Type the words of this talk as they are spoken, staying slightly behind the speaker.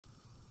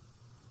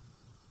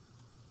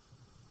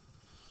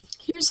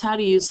Here's how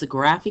to use the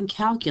graphing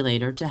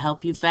calculator to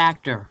help you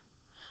factor.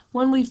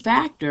 When we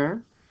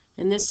factor,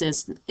 in this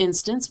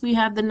instance, we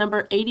have the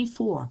number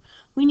 84.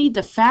 We need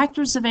the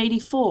factors of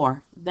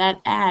 84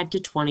 that add to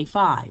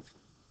 25.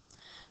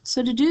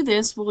 So to do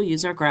this, we'll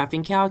use our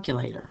graphing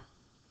calculator.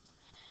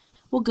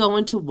 We'll go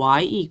into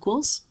y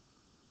equals,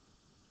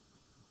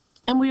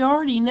 and we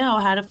already know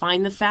how to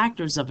find the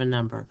factors of a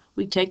number.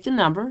 We take the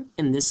number,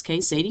 in this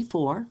case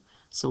 84,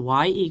 so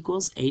y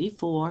equals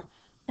 84,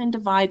 and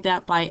divide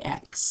that by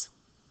x.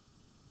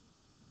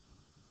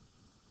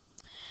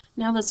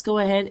 Now let's go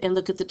ahead and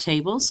look at the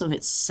table. So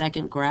hit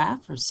second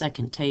graph or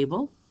second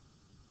table.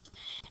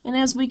 And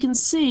as we can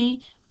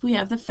see, we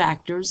have the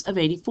factors of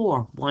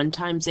 84. 1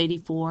 times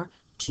 84,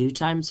 2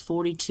 times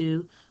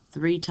 42,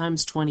 3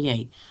 times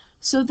 28.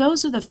 So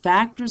those are the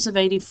factors of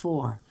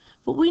 84.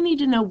 But we need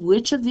to know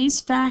which of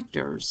these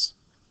factors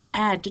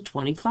add to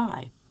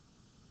 25.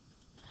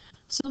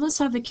 So let's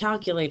have the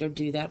calculator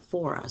do that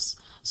for us.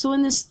 So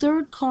in this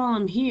third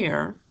column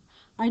here,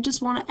 I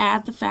just want to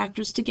add the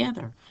factors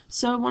together.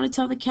 So I want to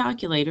tell the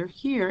calculator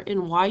here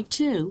in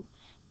y2,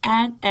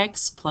 add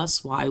x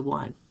plus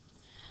y1.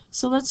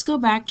 So let's go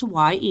back to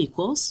y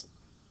equals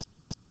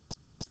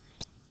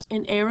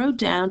and arrow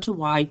down to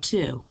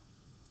y2.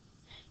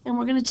 And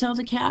we're going to tell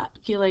the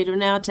calculator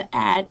now to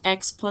add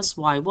x plus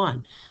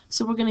y1.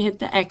 So we're going to hit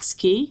the x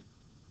key,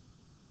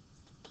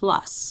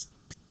 plus.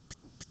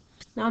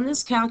 Now in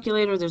this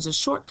calculator, there's a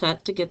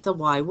shortcut to get the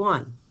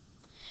y1.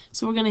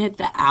 So we're going to hit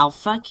the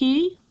alpha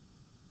key,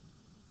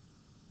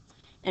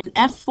 and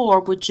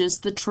F4, which is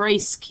the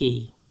trace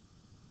key.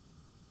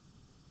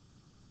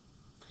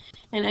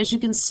 And as you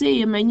can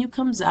see, a menu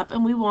comes up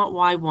and we want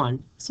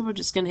Y1, so we're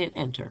just going to hit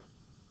enter.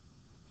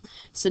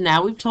 So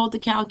now we've told the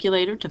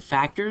calculator to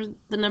factor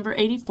the number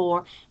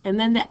 84 and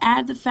then to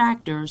add the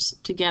factors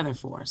together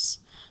for us.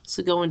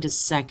 So go into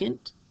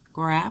second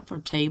graph or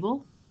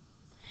table.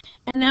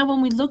 And now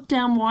when we look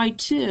down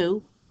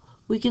Y2,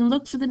 we can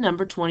look for the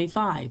number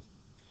 25.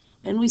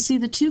 And we see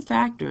the two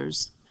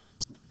factors,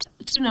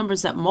 two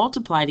numbers that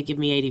multiply to give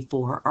me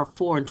 84 are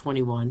 4 and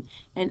 21,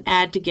 and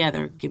add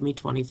together give me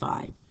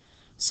 25.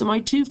 So my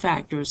two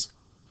factors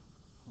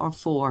are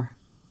 4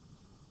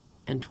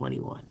 and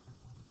 21.